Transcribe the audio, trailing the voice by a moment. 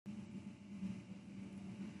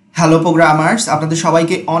Hello programmers, আপনাদের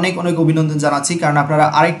সবাইকে অনেক অনেক অভিনন্দন জানাচ্ছি, কারণ আপনারা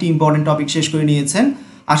আরেকটি ইম্পর্টেন্ট টপিক শেষ করে নিয়েছেন।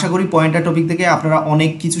 আশা করি পয়েন্টার টপিক থেকে আপনারা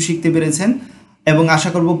অনেক কিছু শিখতে পেরেছেন এবং আশা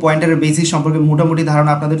করব পয়েন্টারের বেসিক সম্পর্কে মোটামুটি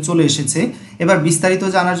ধারণা আপনাদের চলে এসেছে। এবার বিস্তারিত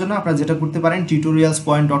জানার জন্য আপনারা যেটা করতে পারেন,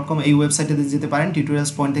 tutorialspoint.com এই ওয়েবসাইটে যেতে পারেন।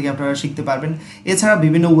 টিউটোরিয়ালস পয়েন্ট থেকে আপনারা শিখতে পারবেন। এছাড়া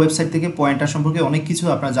বিভিন্ন ওয়েবসাইট থেকে পয়েন্টার সম্পর্কে অনেক কিছু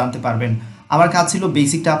আপনারা জানতে পারবেন। আমার কাজ ছিল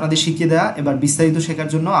বেসিকটা আপনাদের শিখিয়ে দেওয়া, এবার বিস্তারিত শেখার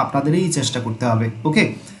জন্য আপনাদেরই চেষ্টা করতে হবে। ওকে,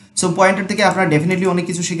 সো পয়েন্টার থেকে আপনারা ডেফিনেটলি অনেক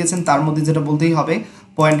কিছু শিখেছেন। তার মধ্যে যেটা বলতেই হবে,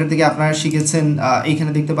 পয়েন্টার থেকে আপনারা শিখেছেন,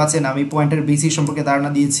 এইখানে দেখতে পাচ্ছেন আমি পয়েন্টার বেসিক সম্পর্কে ধারণা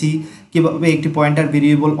দিয়েছি, কীভাবে একটি পয়েন্টার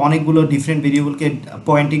ভেরিয়েবল অনেকগুলো ডিফারেন্ট ভেরিয়েবলকে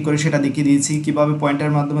পয়েন্টিং করে সেটা দেখিয়ে দিয়েছি, কীভাবে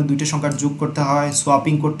পয়েন্টারের মাধ্যমে দুইটা সংখ্যার যোগ করতে হয়,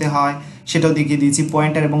 সোয়াপিং করতে হয় সেটাও দেখিয়ে দিয়েছি,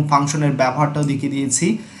 পয়েন্টার এবং ফাংশনের ব্যবহারটাও দেখিয়ে দিয়েছি,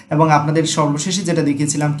 এবং আপনাদের সর্বশেষে যেটা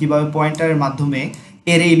দেখিয়েছিলাম কীভাবে পয়েন্টারের মাধ্যমে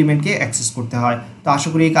এরে এলিমেন্টকে অ্যাক্সেস করতে হয়। তো আশা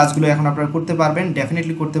করি এই কাজগুলো এখন আপনারা করতে পারবেন,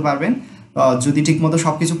 ডেফিনেটলি করতে পারবেন। যদি ঠিকমতো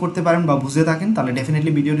সব কিছু করতে পারেন বা বুঝে থাকেন, তাহলে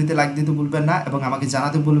ডেফিনেটলি ভিডিওটিতে লাইক দিতে ভুলবেন না এবং আমাকে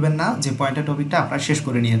জানাতে ভুলবেন না যে পয়েন্টার টপিকটা আপনারা শেষ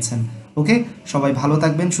করে নিয়েছেন। ওকে, সবাই ভালো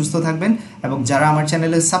থাকবেন, সুস্থ থাকবেন, এবং যারা আমার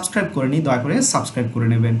চ্যানেলে সাবস্ক্রাইব করেনি দয়া করে সাবস্ক্রাইব করে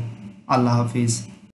নেবেন। আল্লাহ হাফিজ।